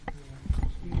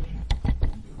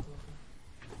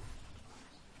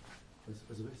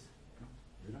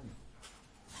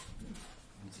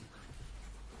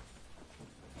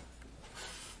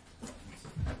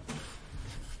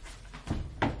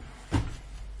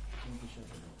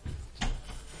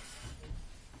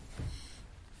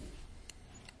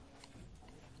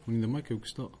We need the micro to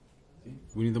start.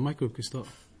 We need the micro to start.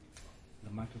 The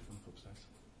microphone's upstairs.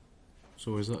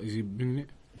 So is that? Is he bringing it?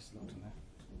 It's locked in there.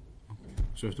 Okay.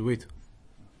 So we have to wait.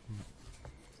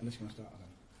 Unless you want to start again.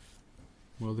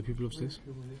 What are the people upstairs?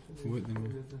 Wait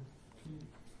then.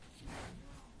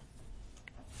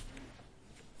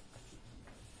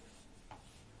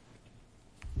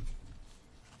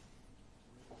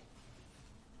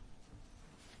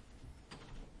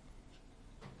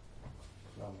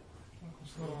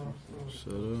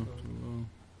 Salam.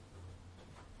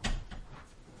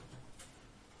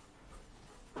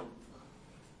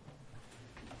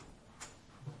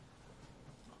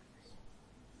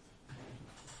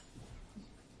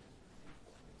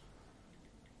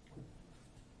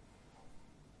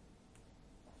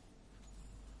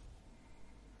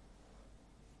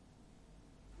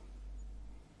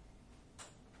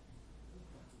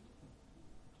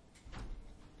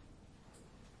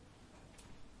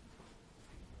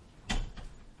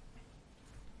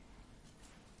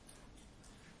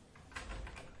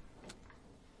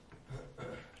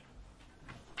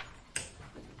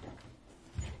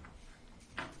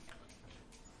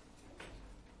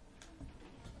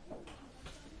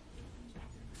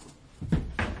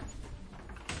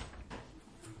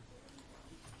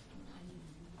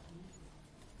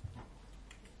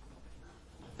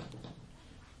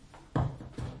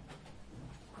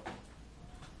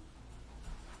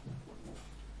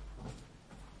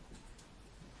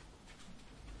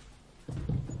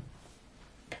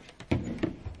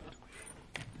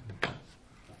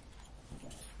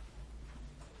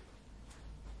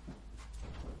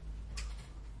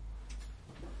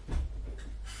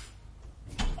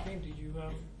 Did you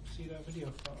see that video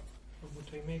of Abu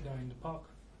Muadh guy in the park?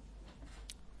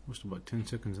 Watched about 10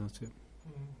 seconds, that's it.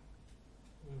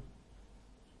 Yeah.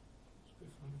 It's a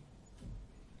bit funny.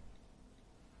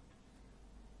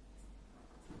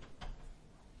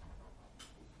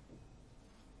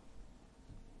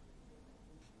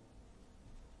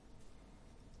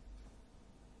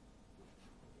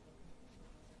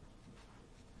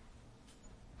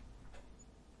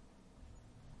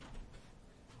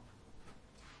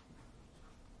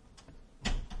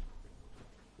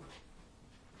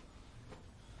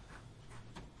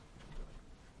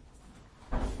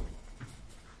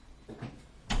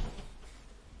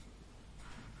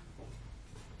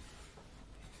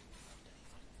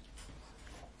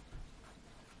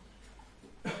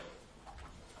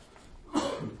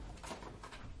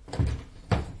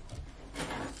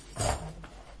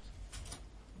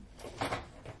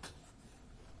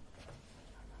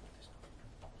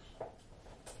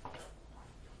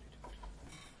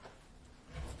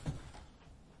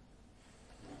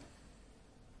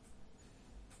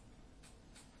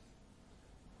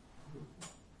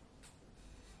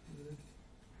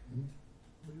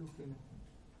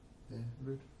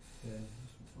 Good. Yeah.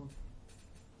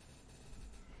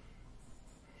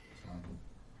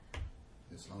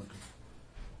 It's like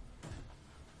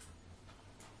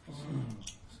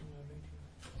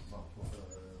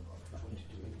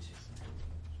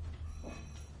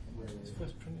It's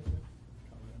first print, isn't it?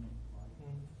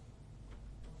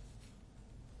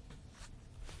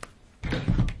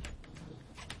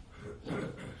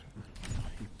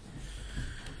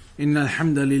 إن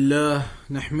الحمد لله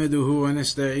نحمده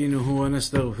ونستعينه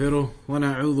ونستغفره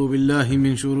ونعوذ بالله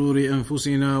من شرور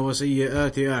أنفسنا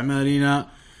وسيئات أعمالنا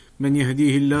من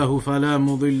يهديه الله فلا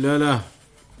مضل له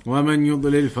ومن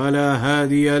يضلل فلا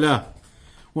هادي له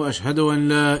وأشهد أن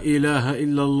لا إله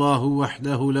إلا الله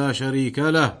وحده لا شريك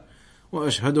له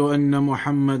وأشهد أن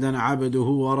محمدا عبده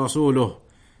ورسوله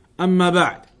أما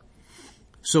بعد.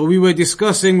 So we were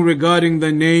discussing regarding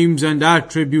the names and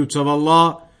attributes of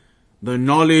Allah, the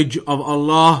knowledge of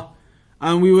Allah,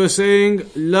 and we were saying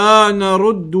لا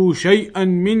نرد شيئا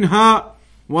منها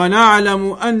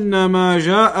ونعلم أن ما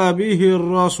جاء به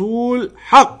الرسول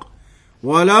حق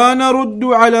ولا نرد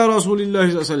على رسول الله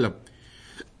صلى الله عليه وسلم.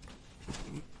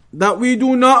 That we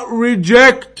do not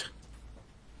reject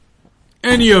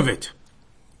any of it.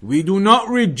 We do not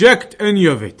reject any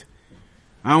of it.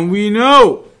 And we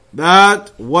know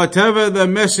that whatever the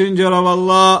Messenger of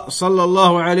Allah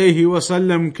sallallahu alayhi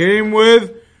wasallam came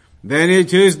with, then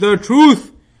it is the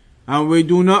truth. And we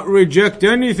do not reject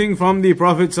anything from the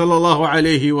Prophet sallallahu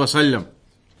alayhi wasallam.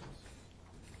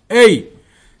 أي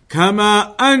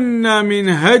كما أن من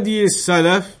هدي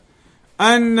السلف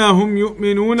أنهم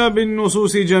يؤمنون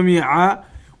بالنصوص جميعا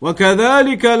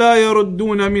وكذلك لا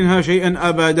يردون منها شيئا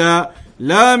أبدا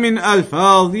لا من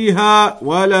ألفاظها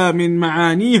ولا من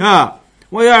معانيها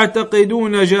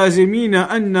ويعتقدون جازمين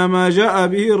أن ما جاء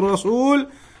به الرسول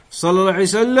صلى الله عليه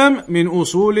وسلم من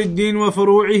أصول الدين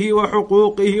وفروعه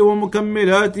وحقوقه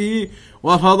ومكملاته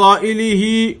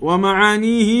وفضائله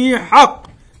ومعانيه حق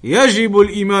يجب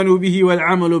الإيمان به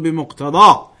والعمل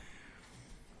بمقتضاه.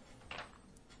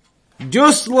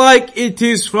 Just like it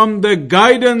is from the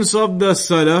guidance of the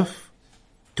salaf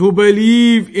to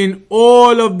believe in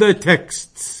all of the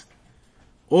texts,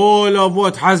 all of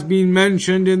what has been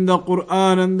mentioned in the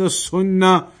Quran and the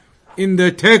Sunnah in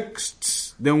the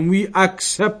texts, then we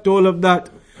accept all of that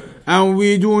and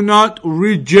we do not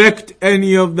reject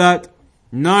any of that,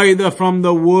 neither from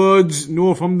the words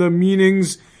nor from the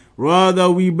meanings. Rather,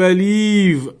 we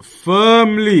believe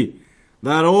firmly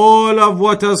that all of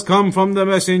what has come from the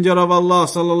Messenger of Allah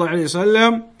sallallahu alaihi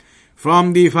wasallam,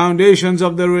 from the foundations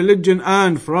of the religion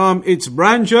and from its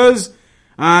branches,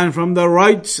 and from the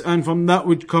rights and from that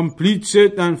which completes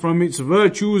it, and from its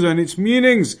virtues and its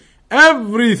meanings,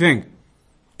 everything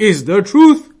is the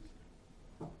truth.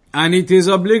 And it is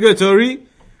obligatory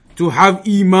to have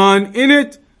iman in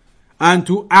it and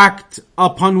to act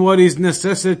upon what is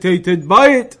necessitated by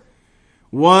it.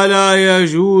 ولا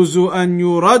يجوز أن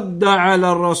يرد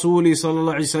على الرسول صلى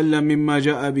الله عليه وسلم مما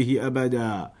جاء به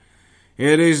أبدا.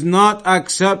 It is not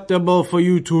acceptable for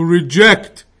you to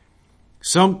reject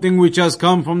something which has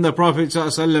come from the Prophet صلى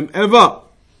الله عليه وسلم ever.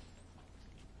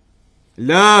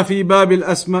 لا في باب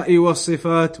الأسماء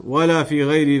والصفات ولا في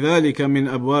غير ذلك من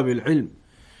أبواب العلم.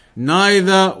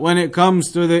 Neither when it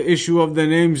comes to the issue of the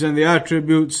names and the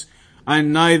attributes,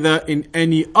 and neither in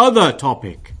any other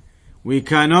topic. We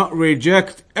cannot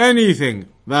reject anything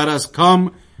that has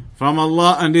come from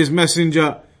Allah and His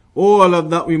Messenger. All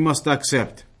of that we must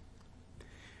accept.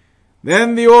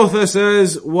 Then the author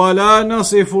says, وَلَا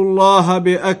نَصِفُ اللَّهَ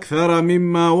بِأَكْثَرَ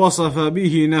مِمَّا وَصَفَ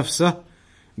بِهِ نَفْسَهُ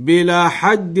بِلَا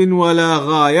حَدٍّ وَلَا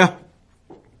غَايَةٍ.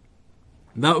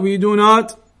 That we do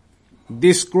not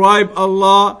describe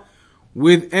Allah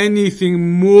with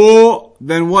anything more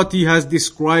than what He has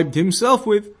described Himself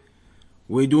with.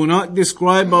 We do not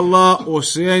describe Allah or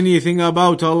say anything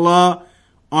about Allah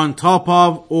on top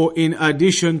of or in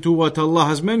addition to what Allah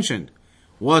has mentioned.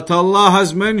 What Allah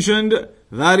has mentioned,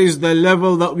 that is the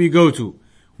level that we go to.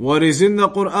 What is in the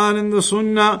Quran and the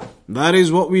Sunnah, that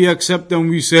is what we accept and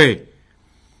we say.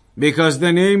 Because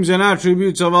the names and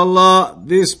attributes of Allah,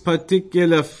 this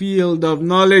particular field of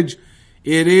knowledge,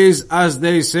 it is, as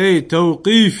they say,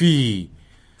 tawqifi,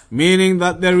 meaning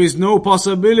that there is no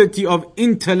possibility of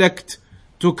intellect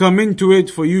to come into it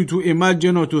for you to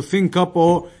imagine or to think up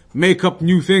or make up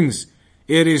new things.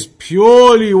 It is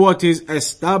purely what is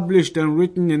established and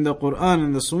written in the Quran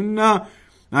and the Sunnah,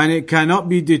 and it cannot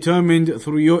be determined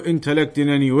through your intellect in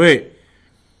any way.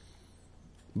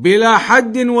 بلا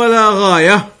حد ولا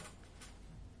غاية,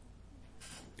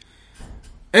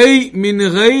 أي من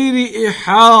غير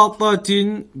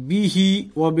إحاطة به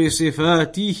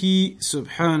وبصفاته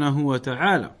سبحانه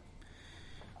وتعالى.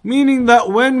 Meaning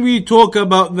that when we talk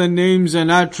about the names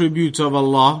and attributes of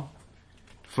Allah,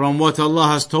 from what Allah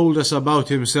has told us about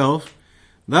Himself,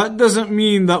 that doesn't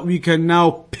mean that we can now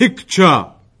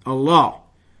picture Allah.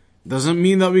 Doesn't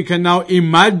mean that we can now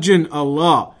imagine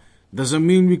Allah. Doesn't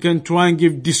mean we can try and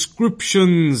give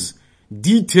descriptions,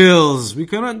 details. We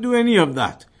cannot do any of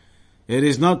that. It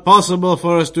is not possible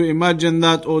for us to imagine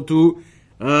that or to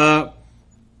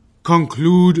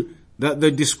conclude that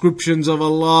the descriptions of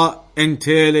Allah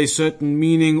entail a certain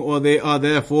meaning or they are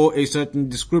therefore a certain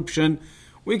description.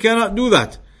 We cannot do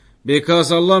that.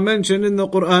 Because Allah mentioned in the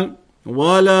Quran,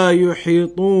 وَلَا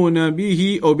يُحِيطُونَ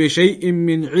بِهِ أو بِشَيْءٍ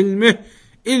مِّنْ عِلْمِهِ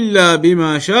إِلَّا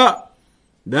بِمَا شَاءَ.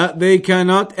 That they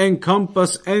cannot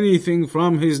encompass anything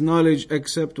from His knowledge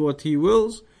except what He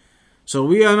wills. So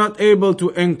we are not able to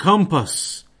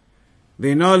encompass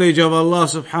the knowledge of Allah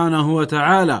subhanahu wa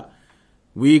ta'ala.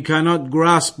 We cannot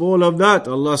grasp all of that.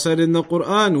 Allah said in the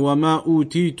Quran, وَمَا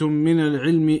أُوتِيتُم مِّنَ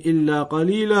الْعِلْمِ إِلَّا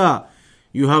قَلِيلًا.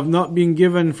 You have not been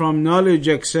given from knowledge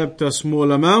except a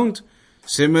small amount.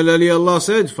 Similarly, Allah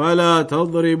said, فَلَا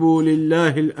تَضْرِبُوا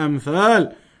لِلَّهِ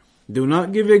الْأَمْثَالِ. Do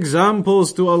not give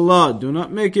examples to Allah. Do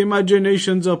not make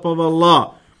imaginations up of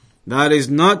Allah. That is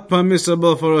not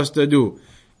permissible for us to do.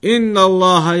 إِنَّ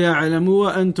اللَّهَ يَعْلَمُ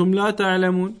وَأَنْتُمْ لَا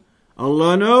تَعْلَمُونَ.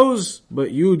 Allah knows,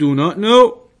 but you do not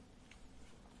know.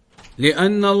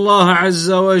 لأن الله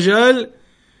عز وجل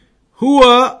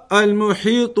هو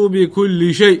المحيط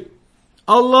بكل شيء.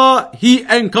 Allah, He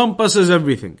encompasses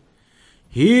everything.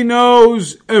 He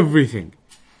knows everything.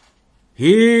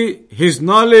 His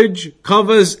knowledge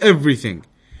covers everything.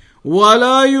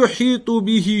 ولا يحيط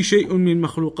به شيء من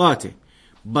مخلوقاته.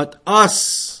 But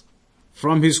us,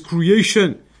 from His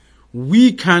creation,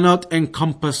 we cannot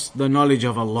encompass the knowledge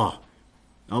of Allah.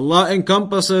 Allah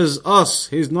encompasses us.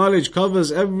 His knowledge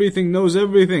covers everything, knows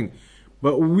everything.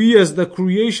 But we as the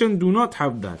creation do not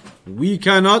have that. We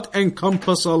cannot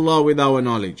encompass Allah with our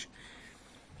knowledge.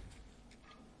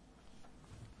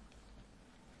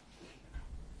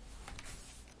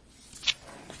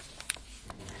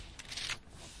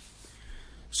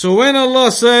 So when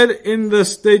Allah said in the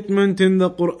statement in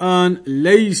the Quran,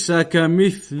 لَيْسَ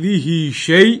كَمِثْلِهِ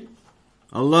شَيْءٍ,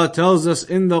 Allah tells us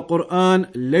in the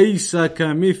Quran, لَيْسَ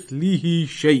كَمِثْلِهِ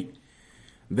شَيْءٍ.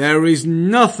 There is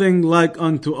nothing like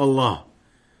unto Allah.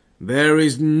 There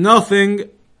is nothing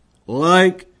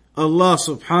like Allah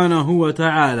subhanahu wa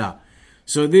ta'ala.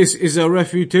 So this is a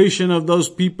refutation of those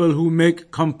people who make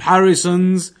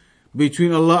comparisons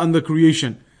between Allah and the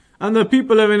creation. And the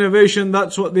people of innovation,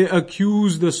 that's what they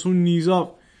accuse the Sunnis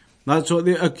of. That's what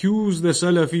they accuse the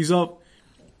Salafis of.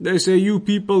 They say, you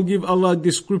people give Allah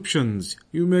descriptions.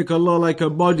 You make Allah like a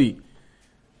body.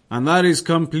 And that is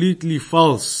completely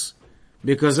false.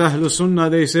 Because Ahlul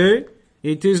Sunnah, they say,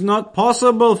 it is not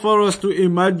possible for us to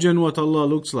imagine what Allah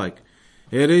looks like.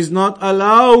 It is not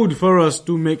allowed for us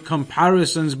to make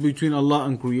comparisons between Allah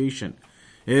and creation.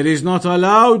 It is not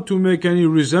allowed to make any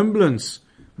resemblance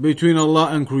between Allah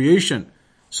and creation.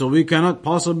 So we cannot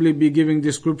possibly be giving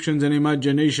descriptions and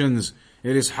imaginations.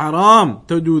 It is haram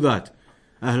to do that.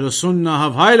 Ahlul Sunnah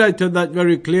have highlighted that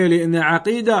very clearly in their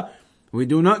Aqidah. We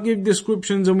do not give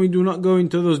descriptions and we do not go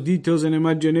into those details and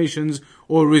imaginations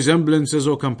or resemblances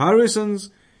or comparisons.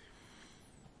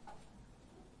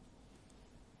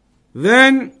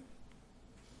 Then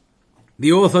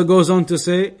the author goes on to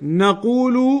say,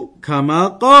 نَقُولُ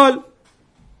كَمَا قَالَ.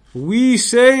 We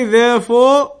say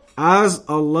therefore as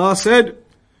Allah said.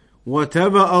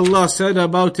 Whatever Allah said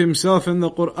about Himself in the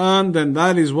Quran, then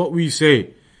that is what we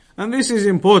say. And this is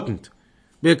important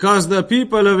because the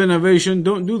people of innovation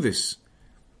don't do this.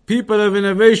 People of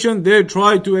innovation, they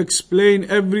try to explain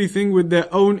everything with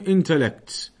their own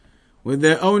intellects, with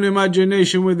their own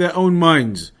imagination, with their own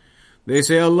minds. They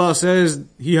say Allah says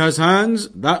He has hands,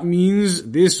 that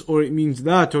means this, or it means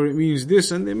that, or it means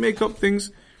this, and they make up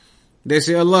things. They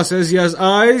say Allah says He has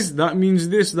eyes, that means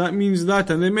this, that means that,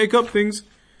 and they make up things.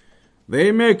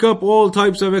 They make up all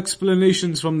types of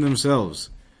explanations from themselves.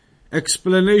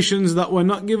 Explanations that were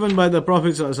not given by the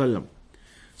Prophet ﷺ.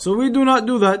 So we do not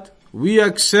do that. We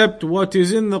accept what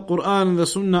is in the Quran and the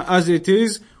Sunnah as it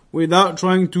is without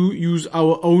trying to use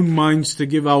our own minds to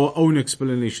give our own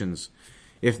explanations.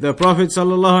 If the Prophet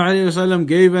ﷺ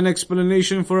gave an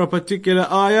explanation for a particular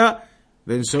ayah,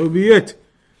 then so be it.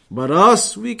 But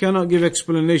us, we cannot give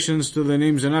explanations to the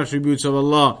names and attributes of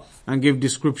Allah and give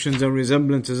descriptions and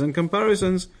resemblances and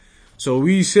comparisons. So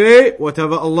we say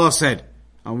whatever Allah said,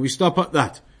 and we stop at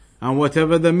that. And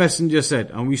whatever the Messenger said,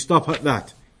 and we stop at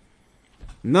that.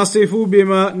 نصفه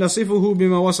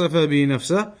بما وصف به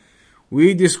نفسه.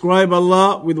 We describe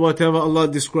Allah with whatever Allah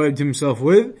described Himself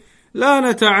with. لا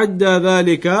نتعدى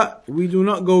ذلك. We do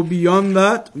not go beyond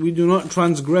that. We do not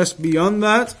transgress beyond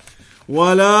that.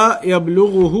 ولا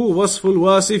يبلغه وصف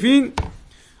الواصفين.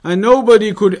 And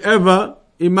nobody could ever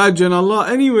imagine Allah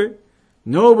anyway.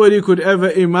 Nobody could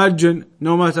ever imagine,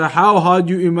 no matter how hard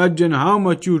you imagine, how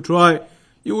much you try,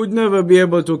 you would never be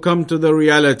able to come to the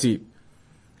reality.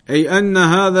 أي أن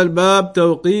هذا الباب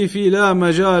توقيفي لا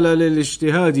مجال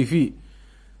للاجتهاد فيه.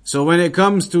 So when it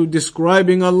comes to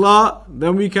describing Allah,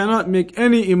 then we cannot make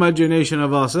any imagination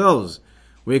of ourselves.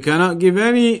 We cannot give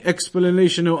any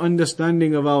explanation or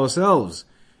understanding of ourselves.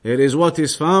 It is what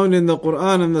is found in the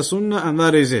Quran and the Sunnah, and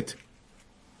that is it.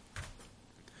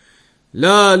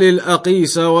 لا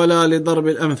للأقيس ولا لضرب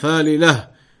الأمثال له.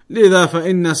 لذا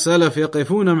فإن السلف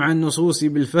يقفون مع النصوص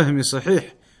بالفهم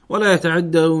الصحيح ولا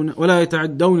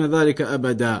يتعدون ذلك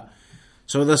أبدا.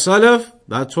 So the Salaf,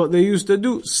 that's what they used to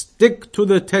do. Stick to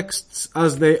the texts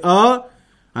as they are,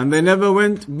 and they never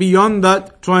went beyond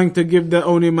that, trying to give their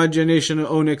own imagination or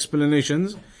own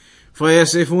explanations.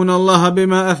 فيصفون الله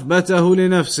بما أثبته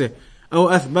لنفسه أو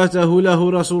أثبته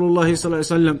له رسول الله صلى الله عليه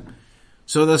وسلم.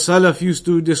 So the Salaf used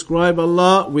to describe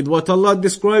Allah with what Allah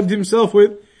described Himself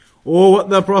with, or what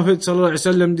the Prophet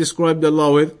ﷺ described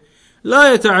Allah with.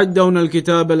 لا يتعدون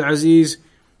الكتاب العزيز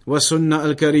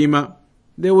والسنة الكريمة.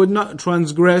 They would not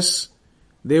transgress.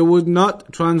 They would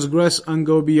not transgress and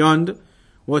go beyond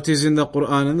what is in the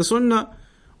Quran and the Sunnah.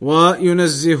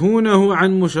 وينزهونه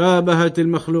عن مشابهة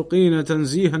المخلوقين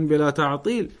تنزيها بلا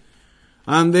تعطيل.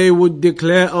 And they would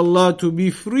declare Allah to be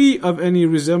free of any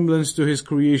resemblance to His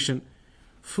creation,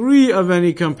 free of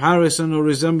any comparison or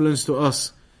resemblance to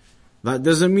us. That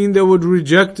doesn't mean they would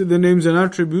reject the names and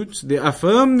attributes. They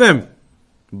affirm them.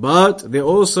 But they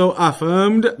also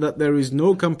affirmed that there is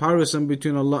no comparison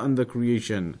between Allah and the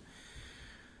creation.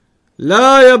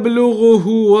 لا يبلغه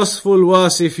وصف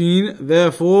الواصفين.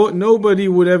 Therefore, nobody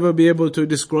would ever be able to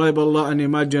describe Allah and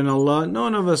imagine Allah.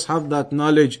 None of us have that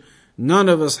knowledge. None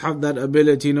of us have that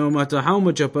ability, no matter how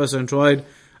much a person tried.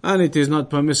 And it is not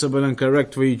permissible and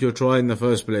correct for you to try in the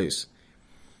first place.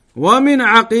 ومن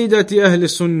عقيدة أهل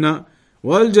السنة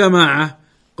والجماعة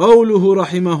قوله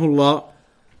رحمه الله.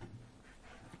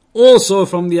 Also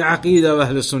from the Aqidah of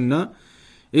Ahl Sunnah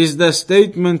is the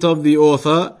statement of the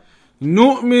author,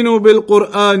 نؤمن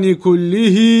بالقرآن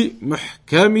كله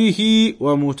محكمه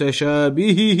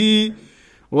ومتشابهه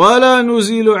ولا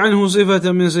نزيل عنه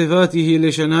صفة من صفاته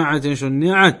لشناعة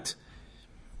شنعت.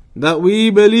 That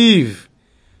we believe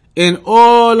in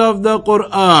all of the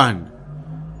Quran,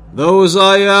 those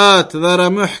ayat that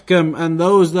are muhkam and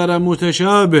those that are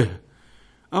mutashabih.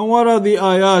 And what are the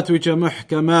ayat which are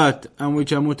muhkamat and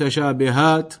which are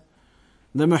mutashabihat?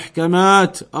 The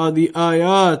muhkamat are the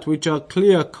ayat which are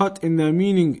clear cut in their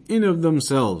meaning in of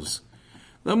themselves.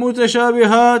 The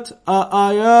mutashabihat are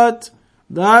ayat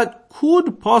that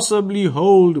could possibly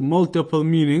hold multiple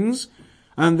meanings,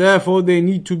 and therefore they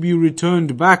need to be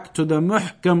returned back to the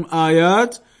muhkam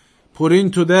ayat, put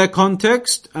into their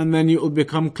context, and then it will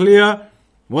become clear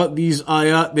what these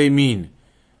ayat they mean.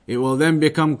 It will then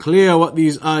become clear what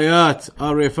these ayat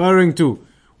are referring to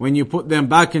when you put them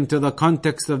back into the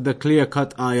context of the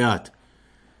clear-cut ayat.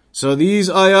 So these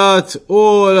ayat,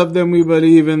 all of them we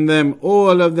believe in them,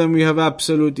 all of them we have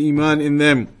absolute iman in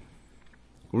them.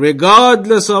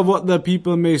 Regardless of what the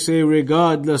people may say,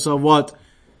 regardless of what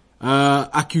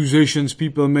accusations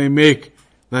people may make,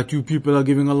 that you people are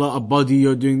giving Allah a body,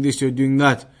 you're doing this, you're doing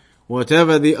that.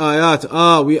 Whatever the ayat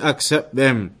are, we accept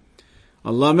them.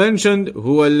 Allah mentioned,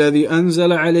 هو الذي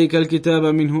أنزل عليك الكتاب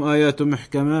منه آيات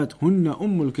محكمات هن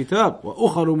الكتاب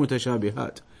وأخر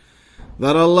متشابهات.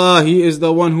 That Allah, He is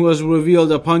the one who has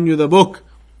revealed upon you the book.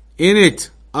 In it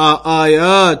are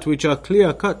ayat which are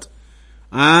clear cut,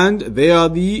 and they are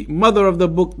the mother of the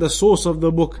book, the source of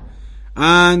the book.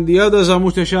 And the others are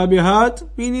mutashabihat,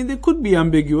 meaning they could be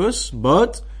ambiguous,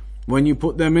 but when you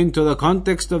put them into the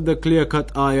context of the clear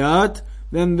cut ayat,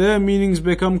 then their meanings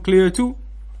become clear too.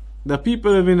 The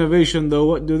people of innovation though,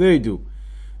 what do?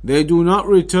 They do not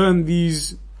return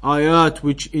these ayat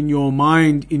which in your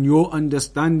mind, in your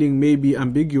understanding may be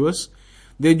ambiguous.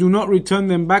 They do not return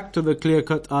them back to the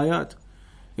clear-cut ayat.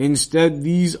 Instead,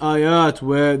 these ayat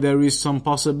where there is some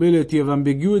possibility of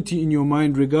ambiguity in your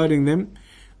mind regarding them,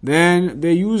 then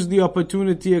they use the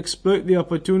opportunity, exploit the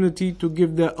opportunity to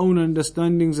give their own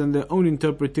understandings and their own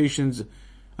interpretations,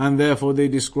 and therefore they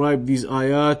describe these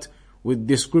ayat with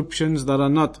descriptions that are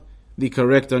not the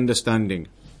correct understanding.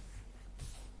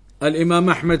 Al-Imam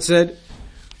Ahmad said,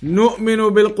 نؤمن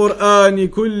بالقرآن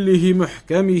كله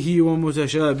محكمه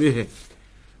ومتشابهه.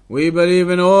 We believe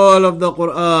in all of the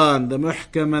Quran, the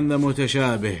muhkam and the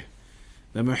mutashabih.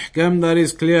 The muhkam that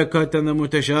is clear cut, and the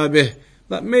mutashabih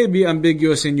that may be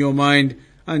ambiguous in your mind,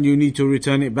 and you need to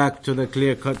return it back to the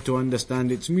clear cut to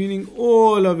understand its meaning.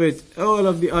 All of it, all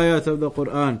of the ayat of the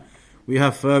Quran, we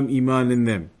have firm iman in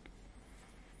them.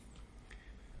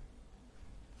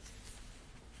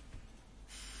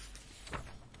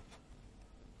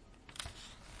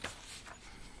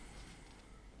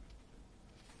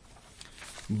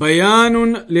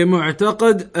 بيان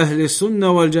لمعتقد أهل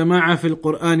السنة والجماعة في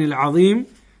القرآن العظيم.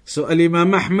 So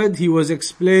Imam Ahmad, he was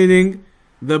explaining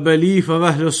the belief of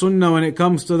Ahl Sunnah when it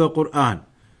comes to the Quran.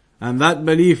 And that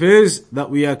belief is that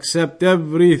we accept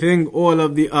everything, all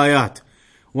of the ayat.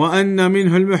 وأن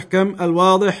منه المحكم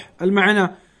الواضح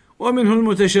المعنى ومنه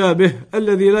المتشابه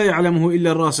الذي لا يعلمه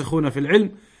إلا الراسخون في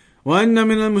العلم وأن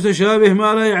من المتشابه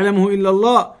ما لا يعلمه إلا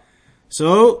الله.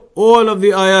 So, all of the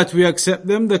ayat we accept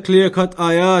them, the clear-cut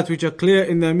ayat which are clear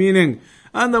in their meaning,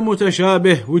 and the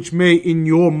mutashabih which may in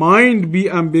your mind be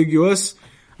ambiguous,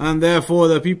 and therefore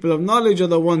the people of knowledge are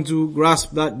the ones who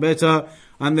grasp that better,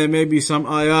 and there may be some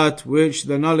ayat which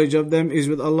the knowledge of them is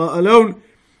with Allah alone.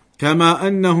 كما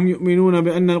أنهم يؤمنون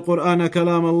بأن القرآن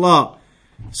كلام الله.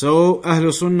 So,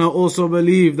 Ahl Sunnah also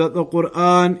believe that the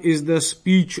Quran is the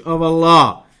speech of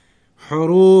Allah.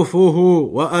 حروفه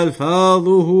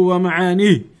وألفاظه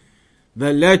ومعانيه.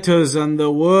 The letters and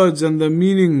the words and the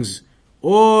meanings,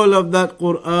 all of that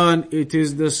Quran, it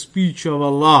is the speech of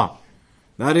Allah.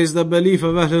 That is the belief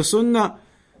of Ahl Sunnah,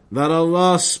 that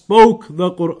Allah spoke the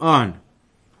Quran.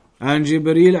 And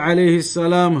Jibreel alayhi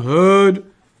salam heard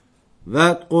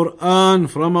that Quran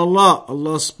from Allah.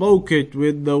 Allah spoke it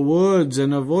with the words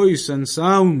and a voice and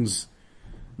sounds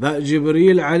that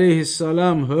Jibreel alayhi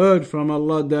salam heard from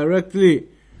Allah directly.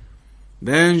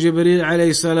 Then Jibreel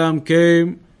alayhi salam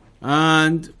came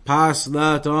and passed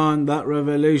that on, that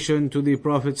revelation, to the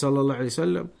Prophet sallallahu alaihi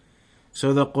wasallam.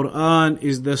 So the Quran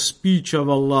is the speech of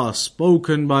Allah,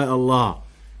 spoken by Allah.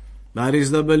 That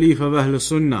is the belief of Ahlul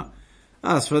Sunnah.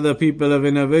 As for the people of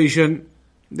innovation,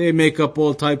 they make up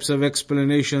all types of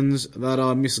explanations that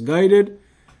are misguided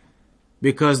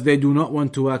because they do not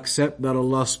want to accept that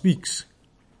Allah speaks.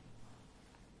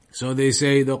 So they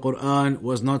say the Quran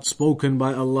was not spoken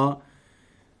by Allah.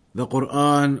 The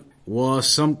Quran was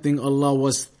something Allah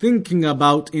was thinking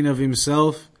about in of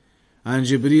Himself, and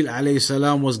Jibreel alayhi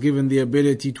salam was given the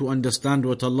ability to understand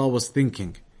what Allah was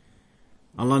thinking.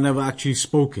 Allah never actually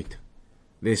spoke it.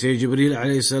 They say Jibreel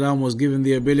alayhi salam was given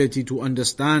the ability to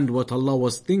understand what Allah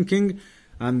was thinking,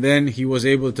 and then he was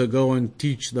able to go and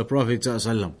teach the Prophet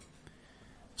ﷺ.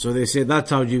 So they say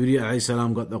that's how Jibreel alayhi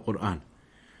salam got the Quran.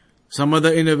 Some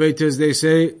other innovators, they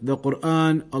say the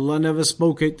Quran, Allah never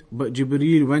spoke it, but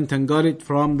Jibreel went and got it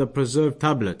from the preserved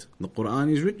tablet. The Quran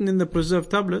is written in the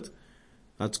preserved tablet.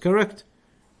 That's correct.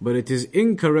 But it is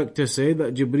incorrect to say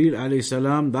that Jibreel alayhi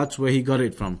salam, that's where he got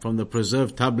it from the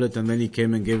preserved tablet, and then he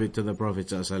came and gave it to the Prophet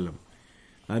ﷺ.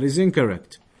 That is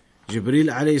incorrect.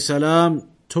 Jibreel alayhi salam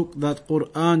took that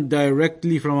Quran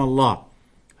directly from Allah,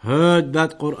 heard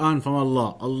that Quran from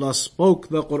Allah. Allah spoke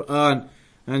the Quran,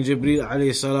 and Jibreel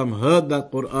alayhi salam heard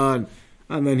that Quran,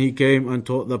 and then he came and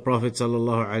taught the Prophet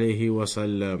sallallahu alayhi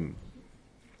wasallam.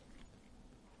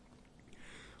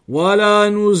 وَلَا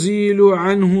نُزِيلُ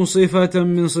عَنْهُ صِفَةً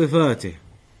مِّن صِفَاتِهِ.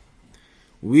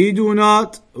 We do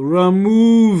not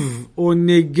remove or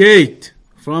negate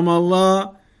from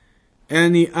Allah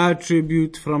any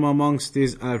attribute from amongst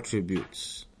His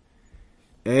attributes.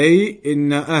 أي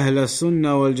إن أهل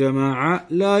السنة والجماعة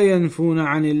لا ينفون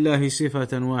عن الله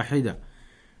صفة واحدة.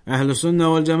 Ahl Sunnah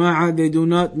wal Jama'ah, they do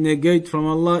not negate from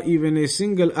Allah even a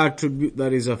single attribute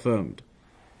that is affirmed.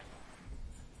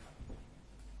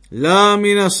 لا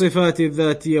من الصفات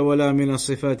الذاتية ولا من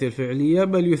الصفات الفعلية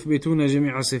بل يثبتون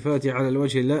جميع الصفات على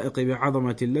الوجه اللائق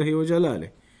بعظمة الله وجلاله.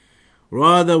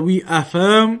 Rather, we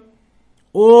affirm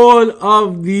all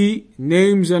of the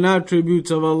names and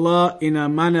attributes of Allah in a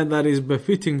manner that is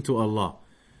befitting to Allah.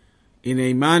 In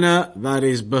a manner that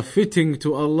is befitting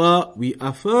to Allah, we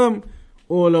affirm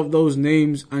all of those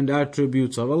names and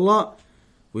attributes of Allah.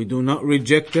 We do not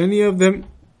reject any of them.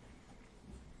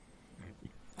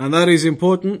 And that is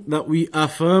important, that we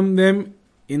affirm them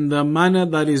in the manner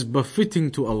that is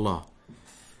befitting to Allah.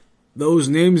 Those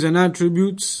names and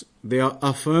attributes, they are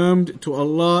affirmed to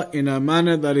Allah in a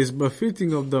manner that is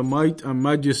befitting of the might and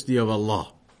majesty of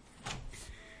Allah.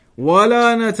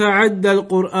 وَلَا نَتَعَدَّ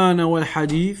الْقُرْآنَ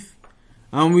وَالْحَدِيثِ.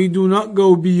 And we do not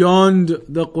go beyond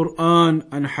the Quran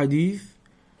and Hadith.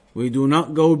 We do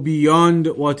not go beyond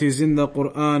what is in the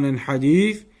Quran and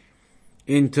Hadith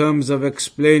in terms of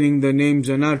explaining the names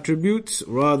and attributes.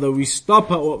 Rather, we stop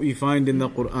at what we find in the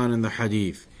Quran and the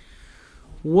Hadith.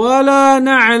 وَلَا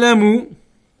نَعْلَمُ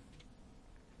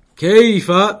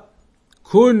كيف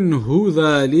كنه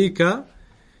ذلك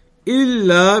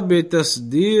إلا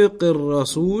بتصديق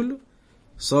الرسول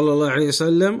صلى الله عليه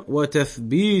وسلم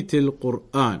وتثبيت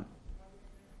القرآن.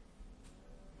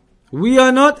 We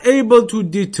are not able to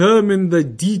determine the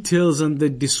details and the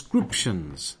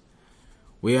descriptions.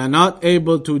 We are not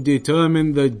able to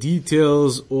determine the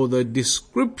details or the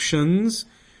descriptions,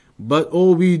 but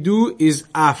all we do is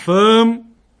affirm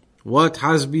what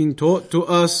has been taught to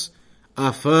us,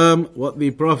 affirm what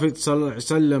the Prophet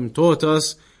ﷺ taught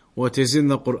us, what is in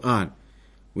the Quran.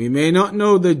 We may not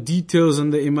know the details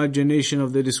and the imagination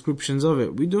of the descriptions of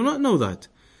it. We do not know that.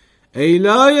 أي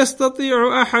لا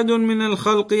يستطيع أحد من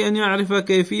الخلق أن يعرف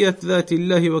كيفية ذات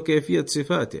الله وكيفية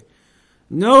صفاته.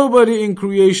 Nobody in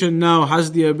creation now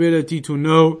has the ability to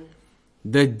know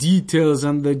the details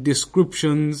and the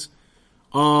descriptions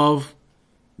of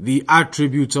the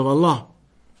attributes of Allah.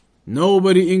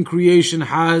 Nobody in creation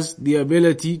has the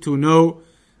ability to know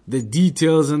the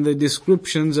details and the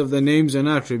descriptions of the names and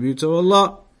attributes of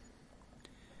Allah.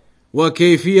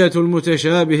 وكيفية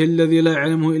المتشابه الذي لا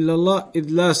يعلمه إلا الله إذ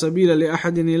لا سبيل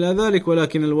لأحد إلى ذلك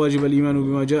ولكن الواجب الإيمان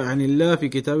بما جاء عن الله في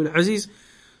كتاب العزيز.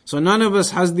 So none of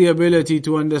us has the ability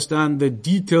to understand the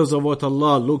details of what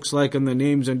Allah looks like and the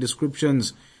names and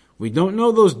descriptions. We don't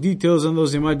know those details and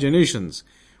those imaginations.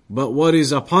 But what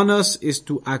is upon us is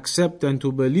to accept and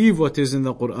to believe what is in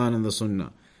the Quran and the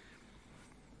Sunnah.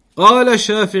 قال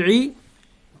الشافعي,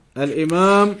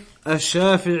 الإمام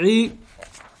الشافعي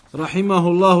رحمه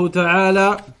الله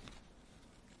تعالى,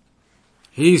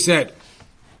 he said,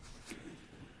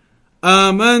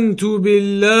 آمنت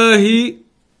بالله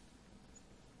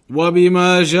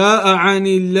وبما جاء عن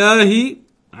الله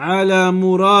على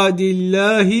مراد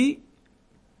الله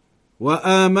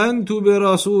وآمنت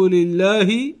برسول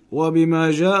الله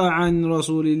وبما جاء عن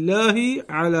رسول الله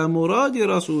على مراد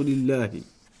رسول الله.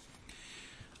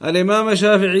 Al-Imam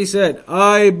Shafi'i said,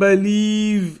 I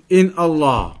believe in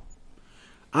Allah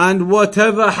and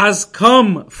whatever has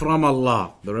come from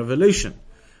Allah, the revelation,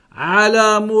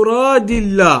 ala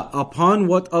muradillah, upon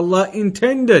what Allah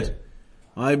intended.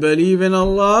 I believe in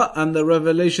Allah and the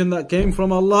revelation that came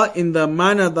from Allah in the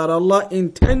manner that Allah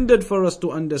intended for us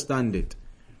to understand it.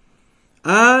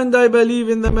 And I believe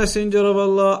in the Messenger of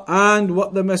Allah and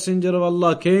what the Messenger of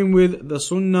Allah came with, the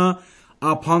Sunnah,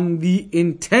 upon the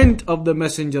intent of the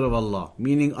Messenger of Allah.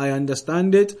 Meaning I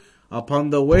understand it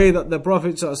upon the way that the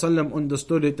Prophet ﷺ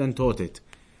understood it and taught it.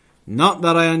 Not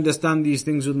that I understand these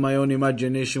things with my own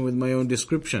imagination, with my own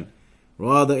description.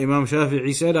 Rather, Imam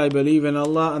Shafi'i said, I believe in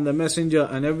Allah and the Messenger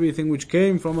and everything which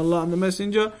came from Allah and the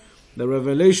Messenger, the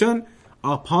revelation,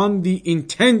 upon the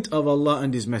intent of Allah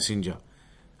and His Messenger.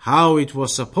 How it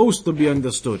was supposed to be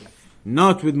understood.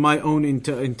 Not with my own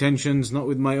intentions, not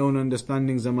with my own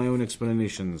understandings and my own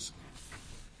explanations.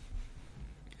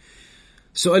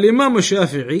 So Al-Imam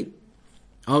Shafi'i,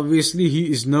 obviously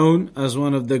he is known as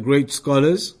one of the great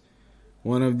scholars,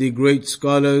 one of the great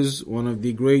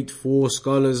four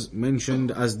scholars mentioned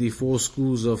as the four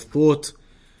schools of thought.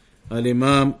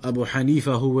 Al-Imam Abu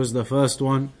Hanifa, who was the first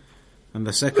one, and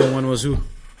the second one was who?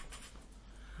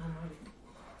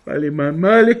 Al-Imam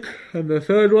Malik, and the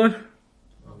third one?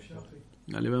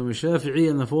 Al-Imam Shafi'i,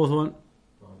 and the fourth one?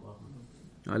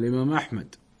 Al-Imam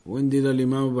Ahmad. When did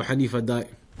Al-Imam Abu Hanifa die?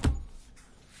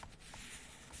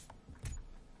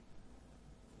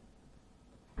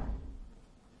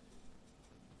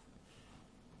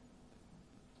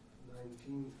 I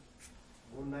think.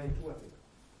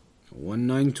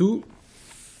 192.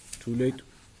 Too late.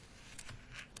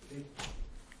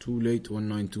 Too late,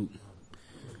 192.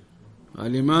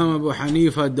 Al-Imam Abu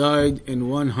Hanifa died in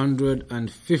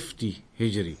 150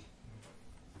 Hijri.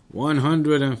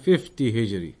 150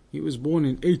 Hijri. He was born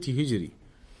in 80 Hijri.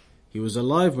 He was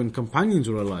alive when companions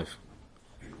were alive.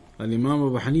 Al-Imam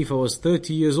Abu Hanifa was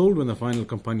 30 years old when the final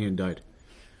companion died.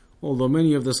 Although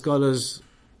many of the scholars,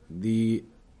 the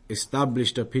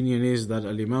established opinion is that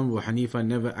Al-Imam Abu Hanifa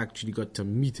never actually got to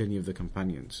meet any of the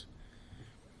companions.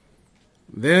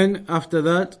 Then after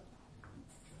that,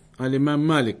 Al-Imam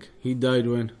Malik, he died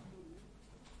when?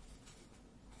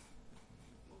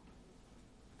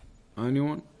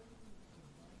 Anyone?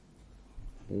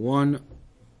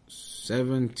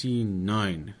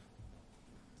 179.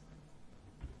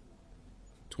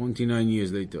 29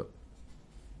 years later.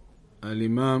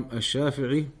 Al-Imam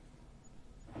Al-Shafi'i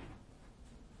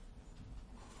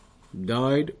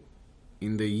died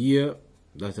in the year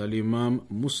that Al-Imam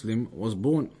Muslim was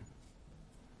born.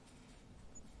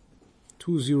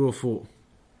 204.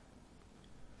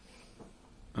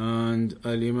 And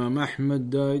Al-Imam Ahmad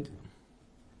died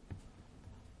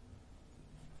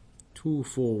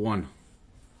 241.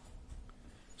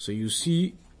 So you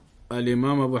see,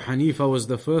 Al-Imam Abu Hanifa was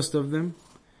the first of them,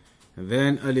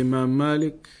 then Al-Imam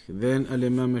Malik, then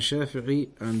Al-Imam Shafi'i,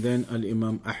 and then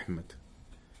Al-Imam Ahmad.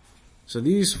 So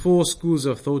these four schools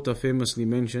of thought are famously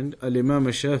mentioned. Al-Imam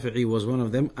Shafi'i was one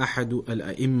of them, Ahadu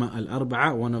al-A'imma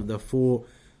al-Arba'a, one of the four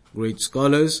great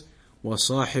scholars, was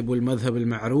Sahib al-Madhab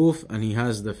al-Ma'ruf, and he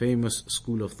has the famous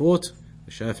school of thought,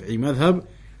 the Shafi'i Madhab.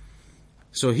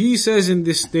 So he says in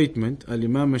this statement,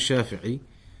 Al-Imam Shafi'i,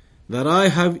 that I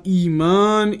have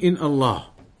Iman in Allah.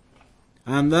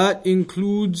 And that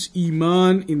includes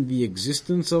Iman in the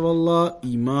existence of Allah,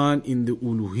 Iman in the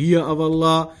Uluhiyya of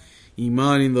Allah,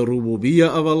 Iman in the Rububiyyah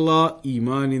of Allah,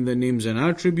 Iman in the names and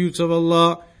attributes of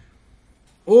Allah.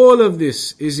 All of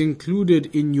this is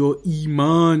included in your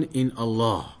Iman in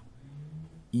Allah.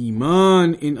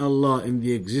 Iman in Allah, in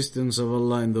the existence of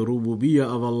Allah, in the Rububiyyah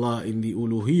of Allah, in the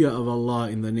Uluhiyyah of Allah,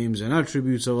 in the names and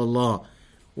attributes of Allah.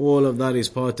 All of that is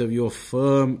part of your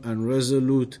firm and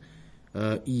resolute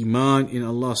Iman in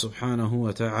Allah subhanahu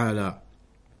wa ta'ala.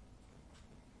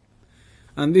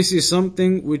 And this is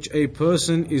something which a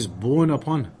person is born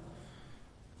upon.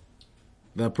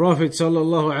 The Prophet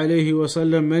sallallahu alaihi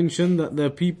wasallam mentioned that the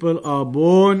people are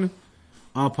born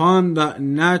upon that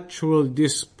natural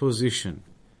disposition.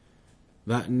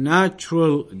 That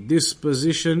natural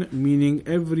disposition, meaning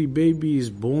every baby is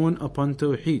born upon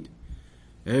Tawheed.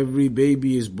 Every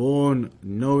baby is born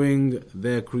knowing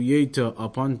their Creator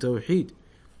upon Tawheed.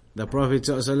 The Prophet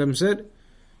ﷺ said,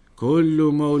 كُلُّ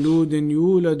مَوْلُودٍ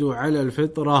يُولَدُ عَلَى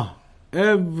الْفِطْرَةِ.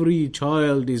 Every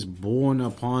child is born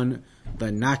upon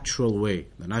the natural way.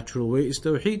 The natural way is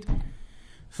Tawheed.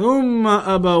 ثُمَّ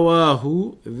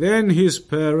أَبَوَاهُ. Then his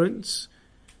parents,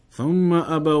 ثُمَّ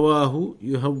أَبَوَاهُ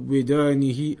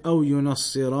يُهَوِّدَانِهِ أَوْ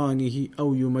يُنَصِّرَانِهِ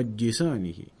أَوْ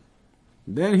يُمَجِّسَانِهِ.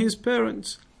 then his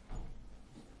parents,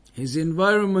 his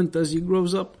environment as he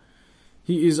grows up.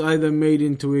 He is either made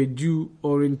into a Jew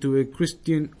or into a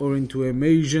Christian or into a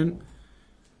Mason.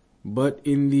 But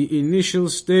in the initial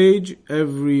stage,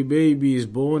 every baby is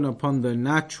born upon the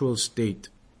natural state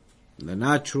of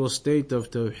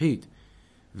Tawheed.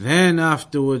 Then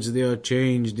afterwards they are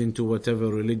changed into whatever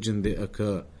religion they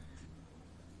occur.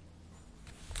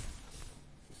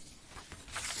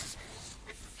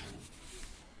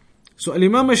 So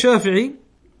Imam Shafi'i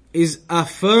is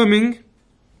affirming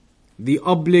the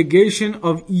obligation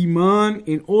of Iman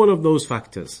in all of those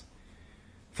factors.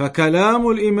 فكلام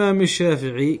الإمام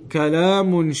الشافعي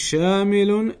كلام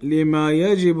شامل لما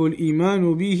يجب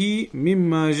الإيمان به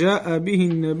مما جاء به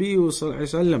النبي صلى الله عليه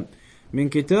وسلم من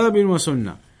كتاب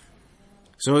وسنة.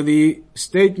 So the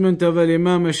statement of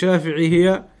Imam Shafi'i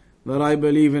here, that I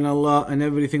believe in Allah and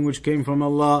everything which came from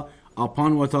Allah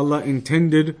upon what Allah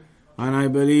intended, and I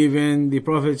believe in the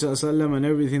Prophet ﷺ and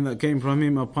everything that came from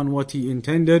him upon what he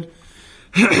intended.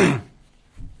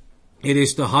 It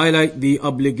is to highlight the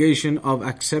obligation of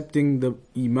accepting the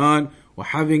Iman or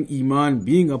having Iman,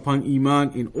 being upon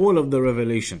Iman in all of the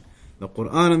revelation, the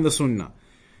Quran and the Sunnah.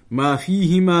 ما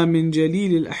فيهما من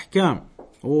جليل الأحكام,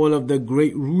 all of the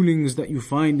great rulings that you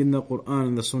find in the Quran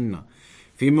and the Sunnah.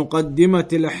 في مقدمة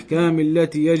الأحكام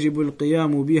التي يجب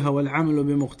القيام بها والعمل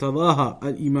بمقتضاها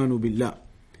الإيمان بالله.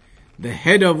 The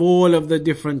head of all of the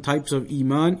different types of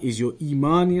Iman is your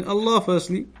Iman in Allah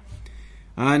firstly,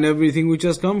 and everything which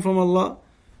has come from Allah.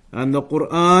 And the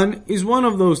Quran is one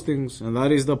of those things, and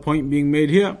that is the point being made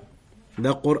here.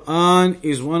 The Quran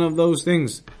is one of those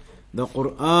things. The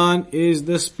Quran is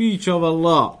the speech of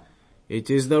Allah. It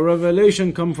is the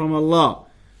revelation come from Allah.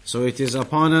 So it is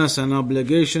upon us an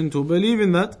obligation to believe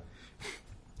in that.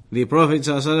 The Prophet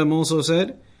ﷺ also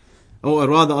said, or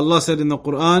rather Allah said in the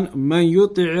Quran, مَنْ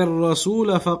يُطِعِ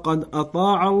الرَّسُولَ فَقَدْ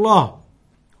أَطَاعَ اللَّهِ.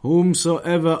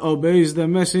 Whomsoever obeys the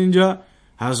messenger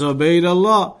has obeyed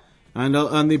Allah. And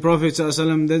the Prophet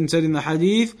ﷺ then said in the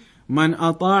hadith, Man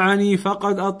ata'ani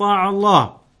faqad ata'a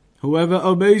Allah. Whoever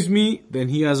obeys me, then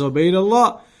he has obeyed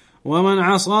Allah. وَمَنْ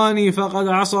عَصَانِي فَقَدْ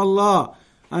عَصَى Allah.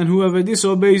 And whoever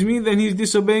disobeys me, then he is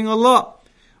disobeying Allah.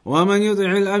 وَمَنْ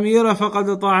يُطِعِ الْأَمِيرَ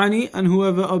فَقَدْ أَطَاعَنِي. And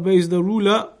whoever obeys the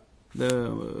ruler, the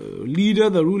leader,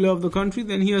 the ruler of the country,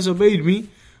 then he has obeyed me.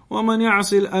 وَمَنْ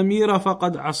يَعْصِ الْأَمِيرَ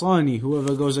فَقَدْ عَصَانِي.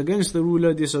 Whoever goes against the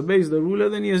ruler, disobeys the ruler,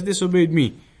 then he has disobeyed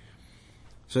me.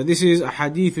 So this is a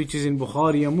hadith which is in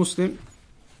Bukhari and Muslim,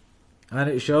 and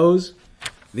it shows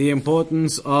the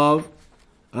importance of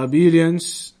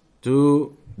obedience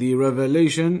to the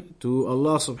revelation, to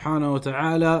Allah subhanahu wa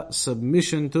ta'ala,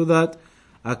 submission to that,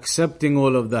 accepting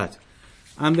all of that.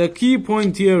 And the key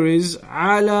point here is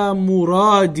ala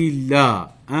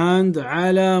muradillah and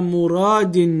ala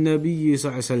muradin Nabi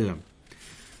sallallahu alaihi wasallam.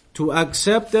 To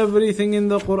accept everything in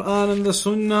the Quran and the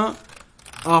Sunnah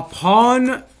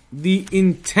upon the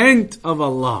intent of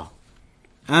Allah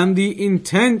and the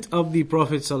intent of the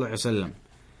Prophet sallallahu alaihi wasallam.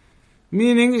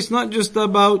 Meaning it's not just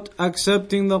about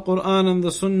accepting the Quran and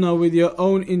the Sunnah with your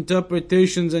own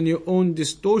interpretations and your own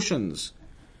distortions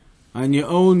and your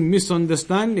own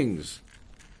misunderstandings.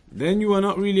 Then you are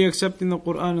not really accepting the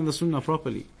Quran and the Sunnah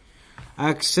properly.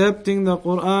 Accepting the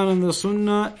Quran and the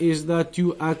Sunnah is that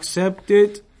you accept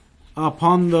it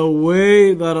upon the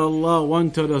way that Allah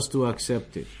wanted us to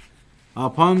accept it.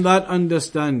 Upon that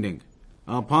understanding,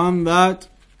 upon that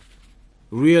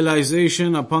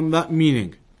realization, upon that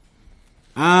meaning.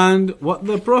 And what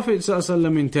the Prophet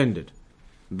ﷺ intended.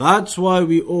 That's why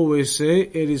we always say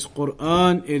it is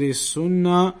Quran, it is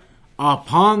Sunnah,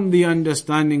 upon the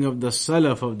understanding of the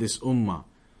salaf of this ummah.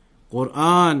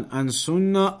 Quran and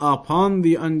Sunnah upon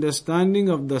the understanding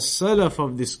of the salaf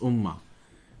of this ummah.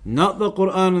 Not the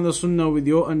Quran and the Sunnah with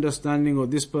your understanding or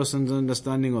this person's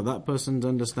understanding or that person's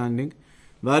understanding.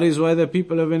 That is why the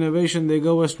people of innovation, they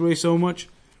go astray so much.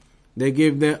 They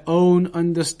give their own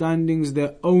understandings,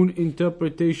 their own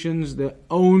interpretations, their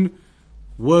own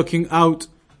working out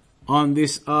on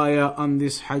this ayah, on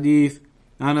this hadith.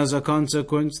 And as a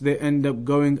consequence, they end up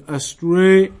going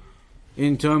astray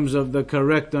in terms of the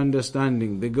correct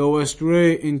understanding. They go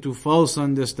astray into false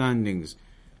understandings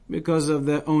because of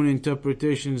their own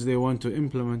interpretations they want to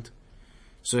implement.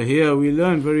 So here we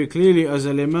learn very clearly, as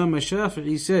Imam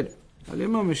Shafi'i said,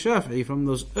 Imam Shafi'i from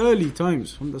those early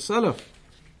times, from the Salaf,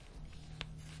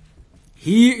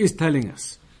 he is telling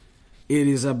us, it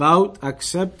is about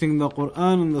accepting the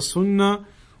Quran and the Sunnah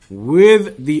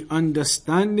with the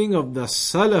understanding of the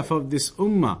Salaf of this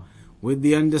Ummah, with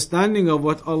the understanding of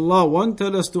what Allah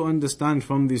wanted us to understand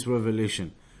from this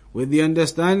revelation, with the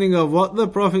understanding of what the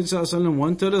Prophet ﷺ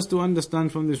wanted us to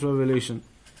understand from this revelation.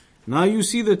 Now you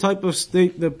see the type of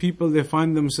state that people they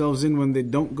find themselves in when they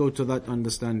don't go to that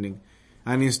understanding.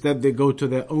 And instead they go to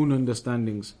their own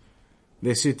understandings.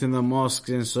 They sit in the mosques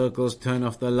in circles, turn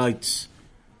off the lights.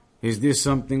 Is this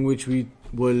something which we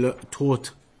were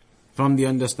taught from the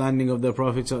understanding of the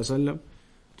Prophet ﷺ?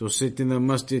 To sit in the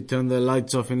masjid, turn the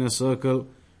lights off in a circle.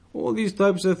 All these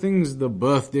types of things. The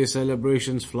birthday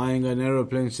celebrations, flying an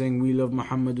aeroplane saying we love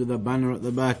Muhammad with a banner at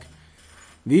the back.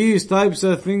 These types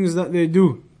of things that they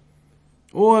do.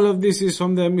 All of this is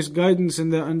from their misguidance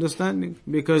and their understanding,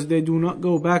 because they do not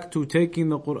go back to taking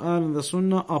the Quran and the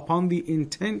Sunnah upon the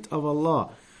intent of Allah,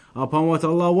 upon what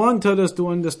Allah wanted us to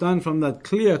understand from that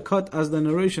clear cut as the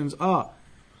narrations are,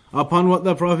 upon what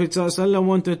the Prophet ﷺ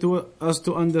wanted us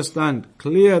to understand,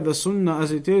 clear the Sunnah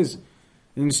as it is.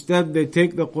 Instead they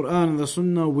take the Quran and the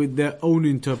Sunnah with their own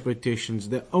interpretations,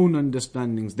 their own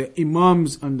understandings, their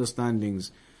Imam's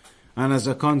understandings, and as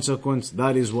a consequence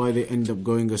that is why they end up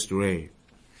going astray.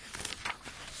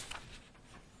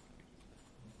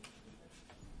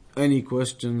 Any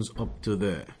questions up to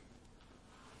there?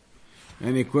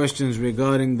 Any questions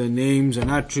regarding the names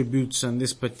and attributes and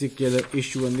this particular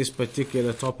issue and this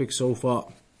particular topic so far?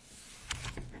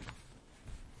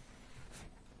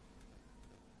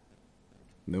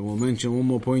 Then we'll mention one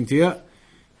more point here.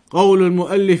 قول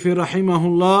المؤلف رحمه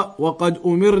الله وقد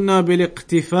أمرنا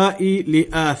بالاقتفاء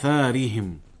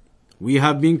لآثارهم. We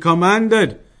have been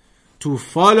commanded to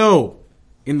follow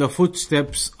in the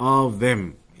footsteps of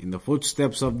them, in the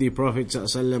footsteps of the Prophet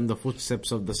ﷺ, the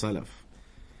footsteps of the salaf.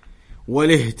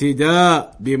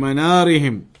 والاهتداء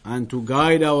بمنارهم, and to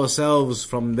guide ourselves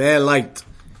from their light.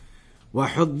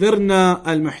 وحذرنا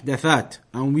المحدثات,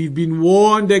 and we've been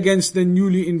warned against the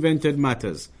newly invented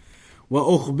matters.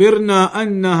 وأخبرنا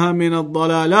أنها من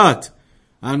الضلالات,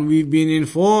 and we've been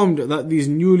informed that these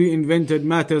newly invented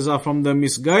matters are from the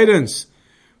misguidance.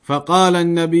 فقال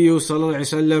النبي صلى الله عليه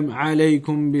وسلم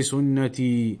عليكم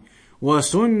بسنتي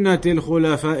وسنة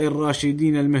الخلفاء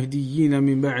الراشدين المهديين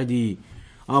من بعدي.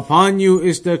 Upon you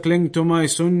is to cling to my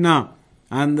sunnah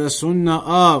and the sunnah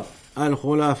of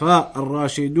al-khulafa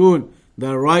al-rashidun,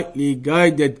 the rightly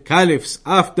guided caliphs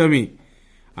after me.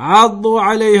 عضوا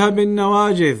عليها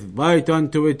بالنواجذ, bite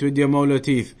onto it with your molar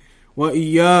teeth.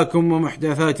 وإياكم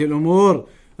ومحدثات الأمور,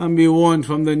 and be warned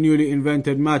from the newly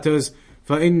invented matters.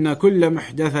 فإن كل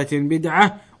محدثة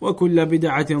بدعة وكل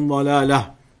بدعة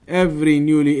ضلالة. Every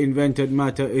newly invented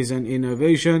matter is an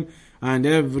innovation, and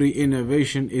every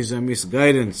innovation is a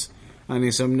misguidance. And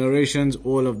in some narrations,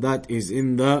 all of that is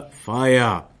in the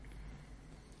fire.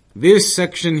 This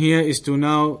section here is to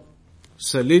now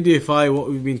solidify what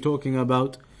we've been talking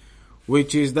about,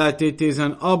 which is that it is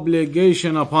an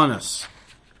obligation upon us.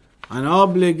 An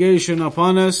obligation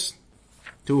upon us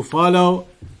to follow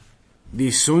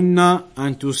the sunnah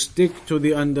and to stick to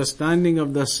the understanding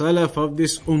of the salaf of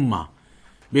this ummah.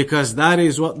 Because that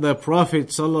is what the Prophet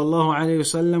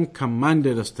ﷺ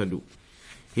commanded us to do.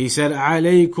 He said,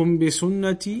 عَلَيْكُمْ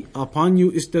بِسُنَّتِي, upon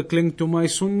you is to cling to my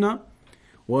sunnah,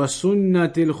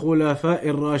 وَسُنَّةِ الْخُلَفَاءِ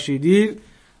الرَّاشِدِينَ,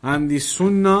 and the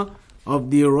sunnah of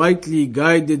the rightly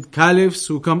guided caliphs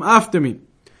who come after me.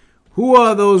 Who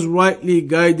are those rightly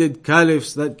guided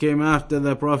caliphs that came after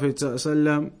the Prophet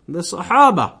ﷺ? The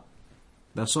Sahaba.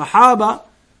 The Sahaba,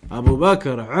 Abu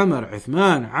Bakr, Umar,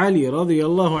 Uthman, Ali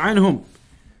radiyallahu anhum.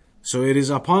 So it is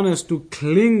upon us to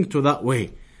cling to that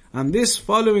way. And this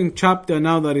following chapter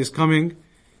now that is coming,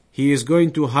 he is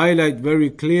going to highlight very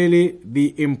clearly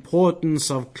the importance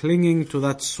of clinging to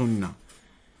that sunnah.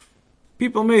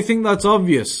 People may think that's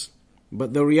obvious,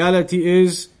 but the reality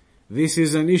is, this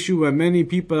is an issue where many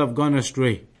people have gone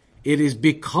astray. It is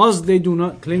because they do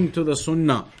not cling to the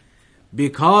sunnah,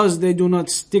 because they do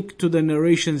not stick to the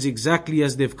narrations exactly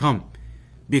as they've come,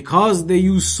 because they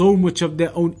use so much of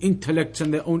their own intellects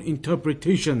and their own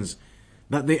interpretations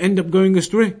that they end up going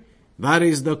astray. That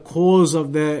is the cause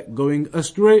of their going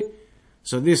astray.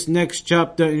 So this next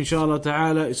chapter, inshallah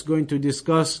ta'ala, is going to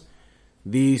discuss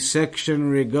the section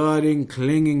regarding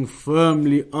clinging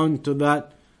firmly onto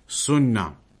that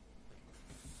sunnah.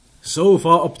 So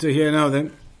far up to here now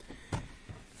then,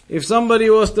 if somebody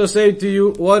was to say to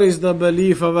you, what is the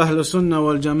belief of Ahlul Sunnah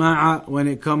wal Jama'ah when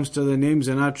it comes to the names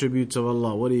and attributes of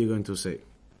Allah, what are you going to say?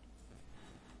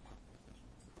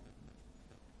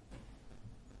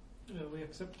 We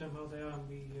accept them how they are,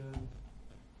 and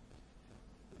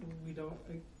we don't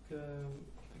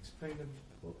explain them.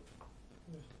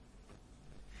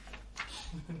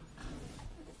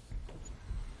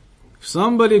 If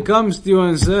somebody comes to you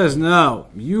and says, now,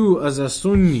 you as a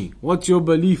Sunni, what's your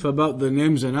belief about the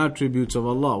names and attributes of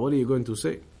Allah? What are you going to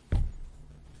say?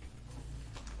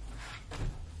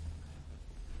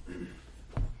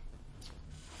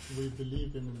 we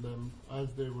believe in them as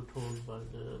they were told by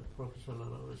the Prophet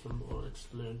ﷺ or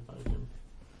explained by them.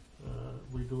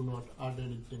 We do not add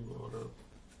anything or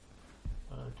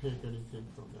take anything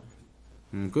from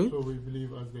them. Okay. So we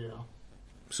believe as they are.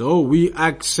 So we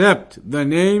accept the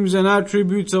names and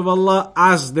attributes of Allah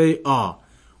as they are.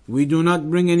 We do not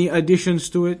bring any additions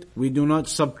to it. We do not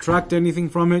subtract anything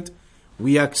from it.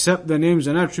 We accept the names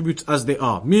and attributes as they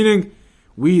are. Meaning,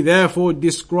 we therefore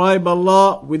describe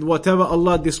Allah with whatever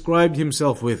Allah described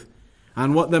Himself with,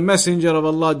 and what the Messenger of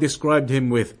Allah described Him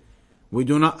with. We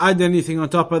do not add anything on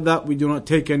top of that. We do not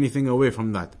take anything away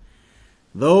from that.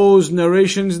 Those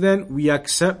narrations then, we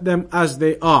accept them as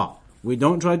they are. We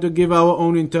don't try to give our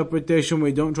own interpretation.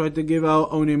 We don't try to give our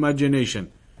own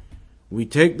imagination. We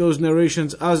take those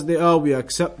narrations as they are. We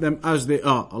accept them as they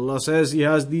are. Allah says He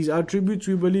has these attributes.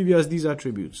 We believe He has these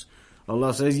attributes.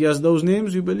 Allah says He has those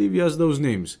names. We believe He has those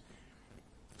names.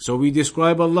 So we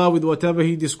describe Allah with whatever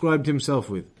He described Himself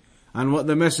with, and what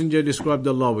the Messenger described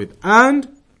Allah with. And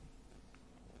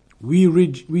we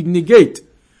negate.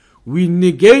 We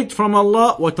negate from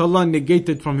Allah what Allah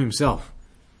negated from Himself,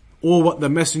 or what the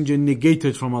Messenger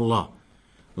negated from Allah.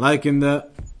 Like in the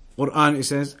Quran it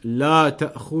says, لا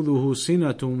تأخذه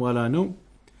سنة ولا نوم.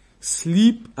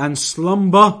 Sleep and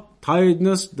slumber,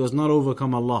 tiredness, does not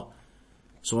overcome Allah.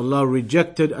 So Allah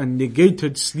rejected and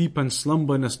negated sleep and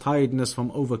slumberness, tiredness from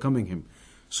overcoming Him.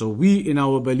 So we in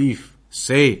our belief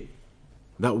say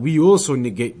that we also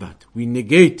negate that. We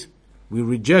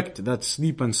reject that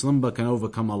sleep and slumber can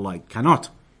overcome Allah. It cannot.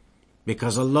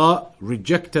 Because Allah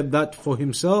rejected that for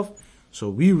Himself, so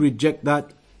we reject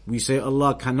that. We say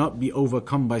Allah cannot be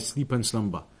overcome by sleep and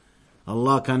slumber.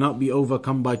 Allah cannot be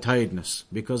overcome by tiredness.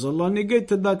 Because Allah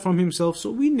negated that from Himself, so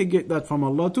we negate that from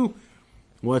Allah too.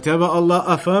 Whatever Allah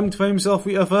affirmed for Himself,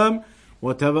 we affirm.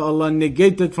 Whatever Allah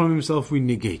negated from Himself, we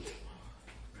negate.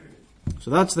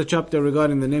 So that's the chapter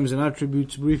regarding the names and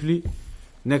attributes briefly.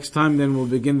 Next time then we'll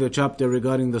begin the chapter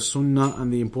regarding the Sunnah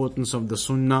and the importance of the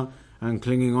Sunnah and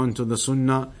clinging on to the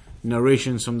Sunnah,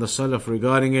 narrations from the Salaf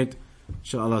regarding it.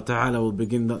 Inshallah ta'ala we'll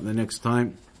begin that the next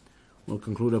time. We'll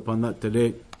conclude upon that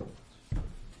today.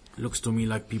 Looks to me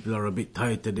like people are a bit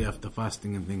tired today after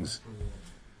fasting and things.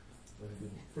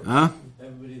 Huh?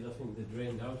 Everybody's, I think, they're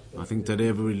drained out. I think today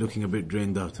everybody looking a bit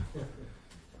drained out.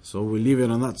 So we'll leave it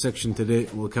on that section today.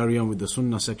 We'll carry on with the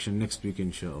Sunnah section next week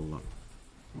inshallah.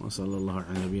 وصلى الله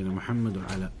على نبينا محمد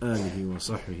وعلى آله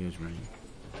وصحبه أجمعين.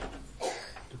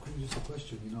 To come just a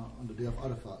question, on the day of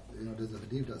Arafat, there's a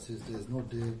hadith that says there's no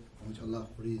day on which Allah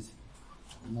frees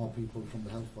more people from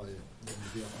the hellfire than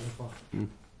the day of Arafat.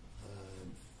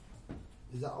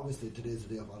 Is that obviously today's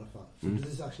the day of Arafat? So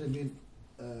does this actually mean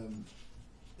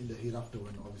in the hereafter,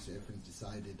 when obviously everything's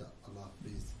decided, that Allah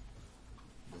frees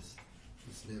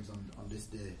the slaves on this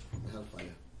day from the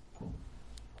hellfire?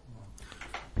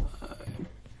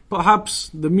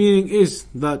 Perhaps the meaning is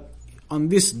that on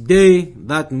this day,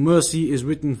 that mercy is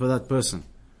written for that person.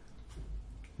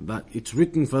 That it's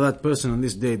written for that person on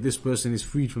this day. This person is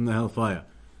freed from the hellfire.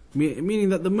 Meaning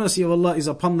that the mercy of Allah is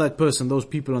upon that person, those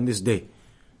people on this day.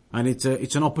 And it's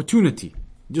an opportunity.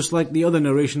 Just like the other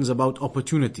narrations about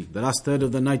opportunity. The last third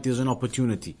of the night is an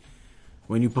opportunity.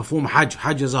 When you perform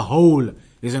Hajj as a whole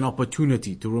is an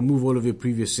opportunity to remove all of your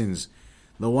previous sins.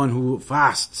 The one who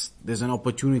fasts, there's an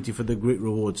opportunity for the great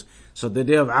rewards. So the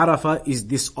day of Arafah is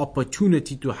this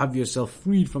opportunity to have yourself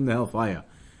freed from the hellfire.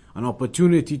 An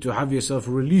opportunity to have yourself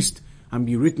released and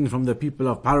be written from the people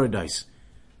of paradise.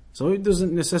 So it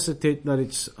doesn't necessitate that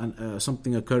it's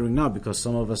something occurring now, because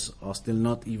some of us are still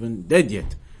not even dead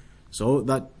yet. So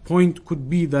that point could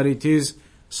be that it is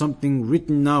something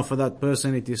written now for that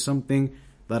person. It is something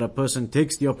that a person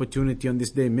takes the opportunity on this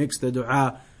day, makes the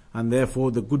dua, and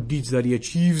therefore the good deeds that he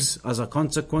achieves as a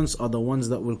consequence are the ones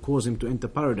that will cause him to enter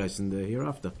paradise in the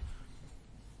hereafter.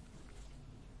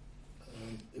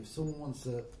 If someone wants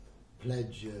to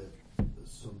pledge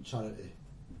some charity,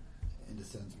 in the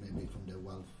sense maybe from their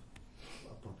wealth,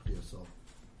 property or so,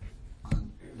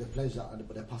 and they pledge that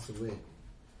but they pass away,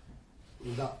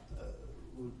 will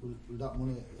that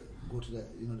money go to the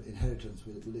inheritance?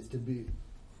 Will it still be?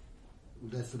 Will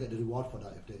they still get the reward for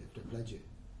that if they pledge it?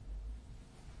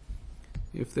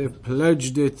 If they've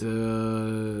pledged it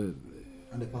and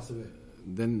they pass away,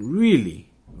 then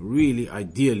really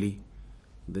ideally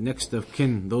the next of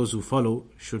kin, those who follow,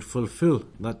 should fulfill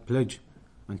that pledge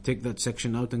and take that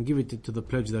section out and give it to the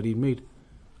pledge that he made,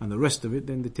 and the rest of it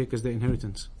then they take as their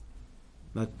inheritance.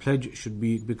 That pledge should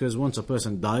be, because once a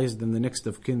person dies, then the next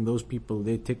of kin, those people,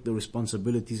 they take the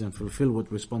responsibilities and fulfill what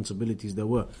responsibilities there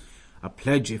were. A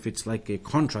pledge, if it's like a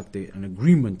contract, an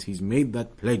agreement, he's made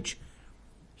that pledge,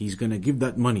 he's going to give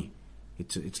that money.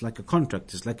 It's like a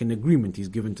contract, it's like an agreement he's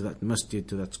given to that masjid,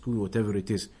 to that school, whatever it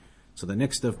is. So the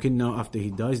next of kin now, after he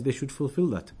dies, they should fulfill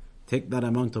that. Take that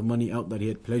amount of money out that he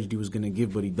had pledged he was going to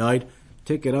give, but he died.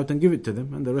 Take it out and give it to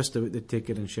them, and the rest of it they take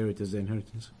it and share it as their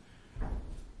inheritance.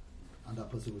 And that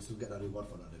person will still get a reward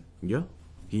for that then? Yeah,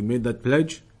 he made that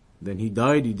pledge, then he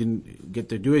died, he didn't get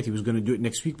to do it, he was going to do it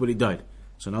next week, but he died.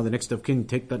 So now the next of kin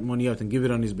take that money out and give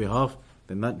it on his behalf,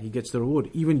 then that he gets the reward.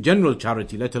 Even general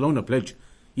charity, let alone a pledge.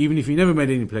 Even if he never made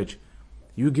any pledge.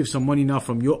 You give some money now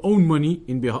from your own money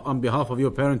on behalf of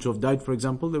your parents who have died, for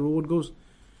example, the reward goes.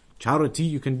 Charity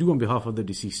you can do on behalf of the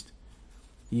deceased,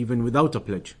 even without a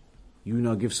pledge. You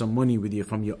now give some money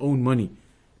from your own money,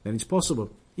 then it's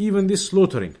possible. Even this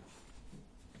slaughtering,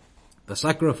 the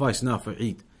sacrifice now for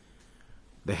Eid,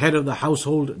 the head of the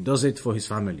household does it for his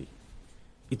family.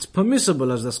 It's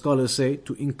permissible, as the scholars say,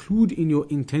 to include in your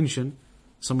intention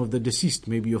some of the deceased.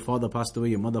 Maybe your father passed away,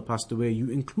 your mother passed away. You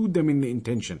include them in the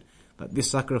intention that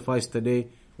this sacrifice today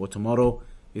or tomorrow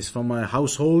is from my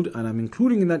household, and I'm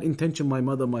including in that intention my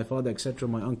mother, my father, etc.,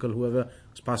 my uncle, whoever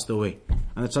has passed away.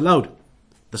 And it's allowed.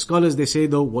 The scholars, they say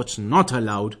though, what's not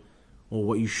allowed, or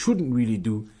what you shouldn't really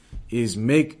do, is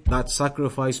make that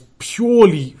sacrifice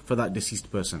purely for that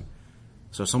deceased person.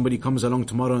 So somebody comes along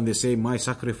tomorrow and they say, my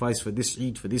sacrifice for this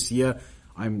Eid, for this year,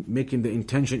 I'm making the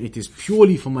intention, it is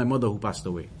purely for my mother who passed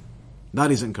away.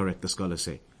 That isn't correct, the scholars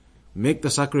say. Make the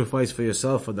sacrifice for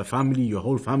yourself, for the family, your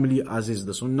whole family, as is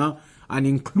the sunnah, and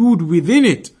include within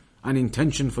it an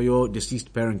intention for your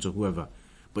deceased parents or whoever.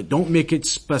 But don't make it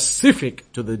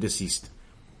specific to the deceased.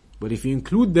 But if you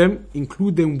include them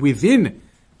within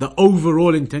the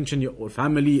overall intention, your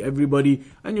family, everybody,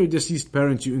 and your deceased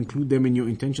parents, you include them in your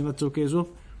intention, that's okay as well.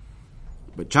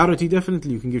 But charity,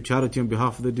 definitely, you can give charity on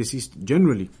behalf of the deceased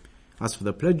generally. As for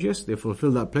the pledge, yes, they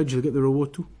fulfill that pledge, they'll get the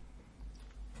reward too.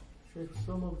 Sheikh,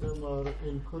 some of them are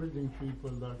encouraging people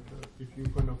that if you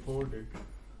can afford it,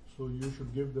 so you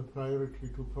should give the priority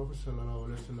to Prophet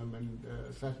ﷺ and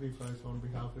sacrifice on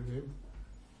behalf of him.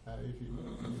 If you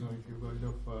got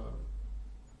enough,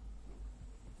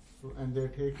 and they're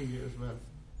taking it as well.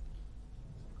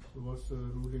 So what's the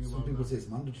ruling about that? Some people say it's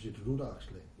mandatory to do that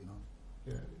actually,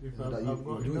 Yeah, if I've got enough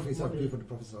money, for the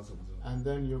Prophet ﷺ as well. and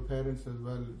then your parents as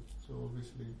well. So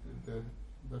obviously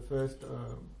the first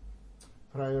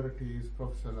priority is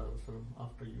Prophet ﷺ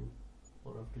after you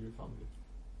or after your family.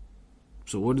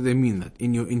 So what do they mean that?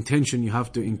 In your intention you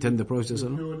have to intend the Prophet You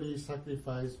ﷺ? purely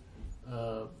sacrifice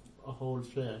a whole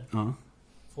share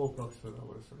for Prophet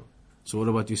ﷺ. So what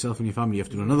about yourself and your family? You have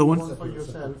to do another one? One for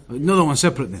yourself. Another one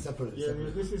separate then? Separate. Yeah,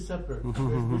 this is separate.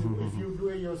 If you do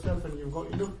it yourself and you've got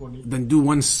enough money, Then do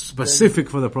one specific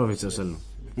for the Prophet ﷺ.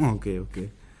 yes. Okay.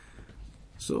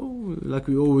 So, like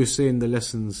we always say in the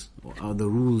lessons, the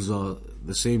rules are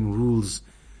the same rules.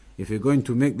 If you're going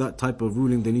to make that type of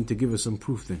ruling, they need to give us some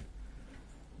proof then.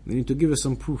 They need to give us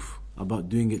some proof about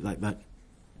doing it like that.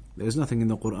 There's nothing in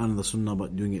the Quran and the Sunnah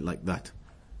about doing it like that.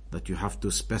 That you have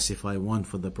to specify one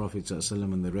for the Prophet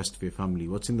ﷺ and the rest for your family.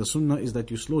 What's in the Sunnah is that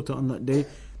you slaughter on that day.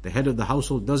 The head of the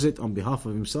household does it on behalf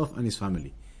of himself and his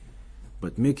family.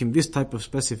 But making this type of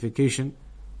specification,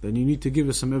 then you need to give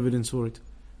us some evidence for it.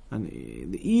 And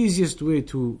the easiest way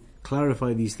to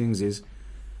clarify these things is,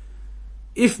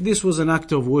 if this was an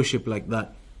act of worship like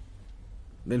that,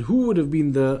 then who would have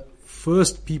been the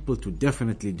first people to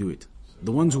definitely do it?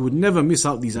 The ones who would never miss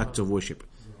out these acts of worship.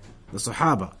 The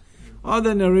Sahaba.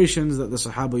 Other narrations that the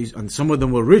Sahaba used, and some of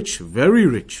them were rich, very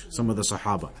rich, some of the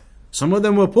Sahaba. Some of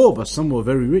them were poor, but some were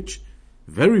very rich,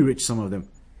 some of them.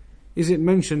 Is it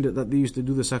mentioned that they used to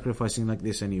do the sacrificing like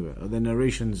this anywhere? Are there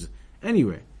narrations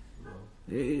anywhere?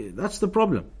 That's the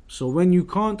problem. So when you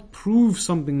can't prove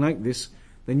something like this,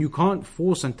 then you can't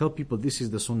force and tell people this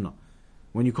is the Sunnah.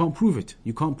 When you can't prove it,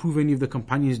 you can't prove any of the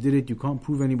companions did it, you can't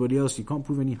prove anybody else, you can't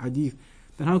prove any hadith,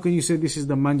 then how can you say this is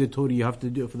the mandatory, you have to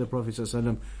do it for the Prophet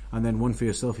ﷺ, and then one for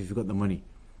yourself if you've got the money?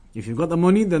 If you've got the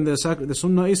money, then the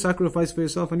Sunnah is sacrifice for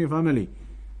yourself and your family.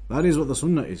 That is what the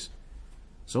Sunnah is.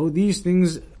 So these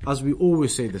things, as we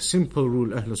always say, the simple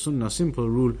rule, Ahl Sunnah, simple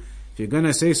rule, if you're going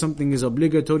to say something is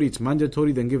obligatory, it's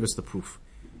mandatory, then give us the proof.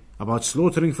 About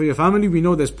slaughtering for your family, we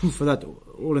know there's proof for that,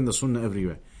 all in the Sunnah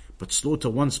everywhere. But slaughter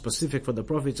one specific for the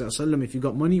Prophet ﷺ, if you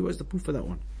got money, where's the proof for that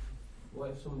one? What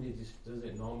if somebody just does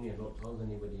it normally and not tells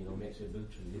anybody, makes it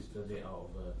obligatory, just does it out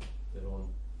of their own...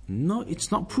 No,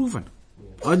 it's not proven.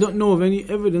 I don't know of any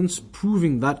evidence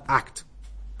proving that act,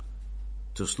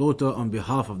 to slaughter on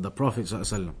behalf of the Prophet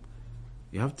ﷺ.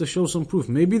 You have to show some proof.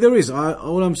 Maybe there is.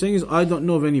 All I'm saying is I don't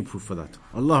know of any proof for that.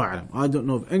 Allahu A'lam. I don't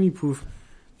know of any proof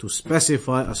to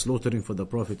specify a slaughtering for the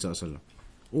Prophet ﷺ.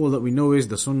 All that we know is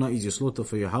the Sunnah is you slaughter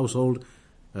for your household,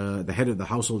 the head of the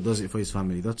household does it for his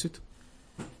family. That's it.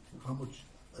 How much,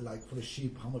 like for a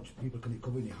sheep, how much people can you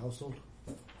cover in your household?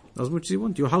 As much as you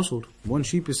want, your household. One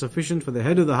sheep is sufficient for the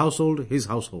head of the household, his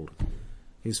household.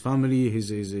 His family,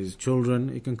 his children,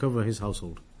 it can cover his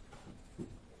household.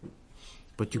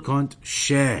 But you can't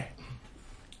share.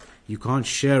 You can't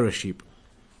share a sheep.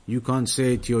 You can't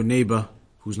say to your neighbor,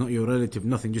 who's not your relative,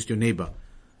 nothing, just your neighbor.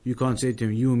 You can't say to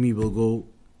him, you and me will go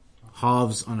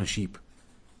halves on a sheep.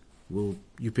 You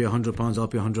pay £100, I'll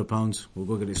pay £100, we'll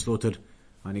go get it slaughtered,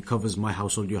 and it covers my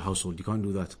household, your household. You can't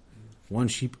do that. One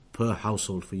sheep per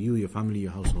household, for you, your family,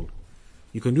 your household.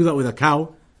 You can do that with a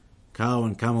cow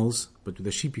and camels, but with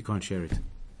a sheep you can't share it.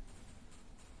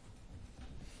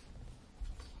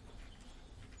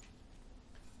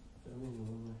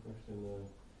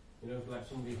 You know, if like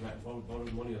somebody's like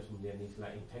borrowing money or something and he's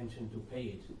like intention to pay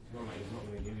it, it's not like he's not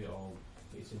going to give it all.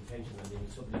 It's intention, and then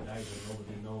he suddenly dies and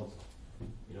nobody knows,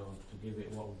 you know, to give it,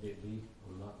 what would it be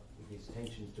on that? If his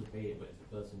intention is to pay it, but if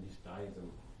the person just dies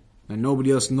and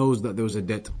nobody else knows that there was a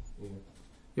debt. yeah.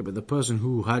 Yeah, but the person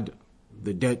who had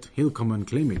the debt, he'll come and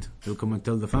claim it. He'll come and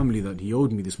tell the family that he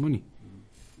owed me this money.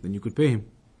 Then you could pay him.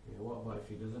 Yeah, what about if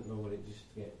he doesn't know what it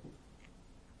just get?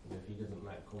 You know, if he doesn't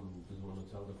like come, doesn't want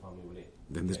to tell the family what it.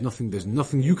 Then there's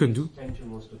nothing you can do. His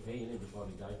intention was to pay it before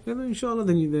he died. Yeah, then inshallah,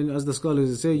 then as the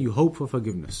scholars say, you hope for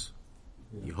forgiveness.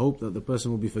 Yeah. You hope that the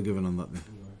person will be forgiven on that day.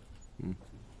 Yeah.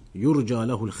 Yurja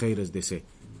lahu al-khair, as they say.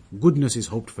 Goodness is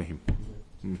hoped for him.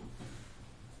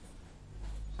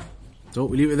 So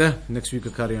we leave it there. Next week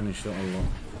we'll carry on, inshallah.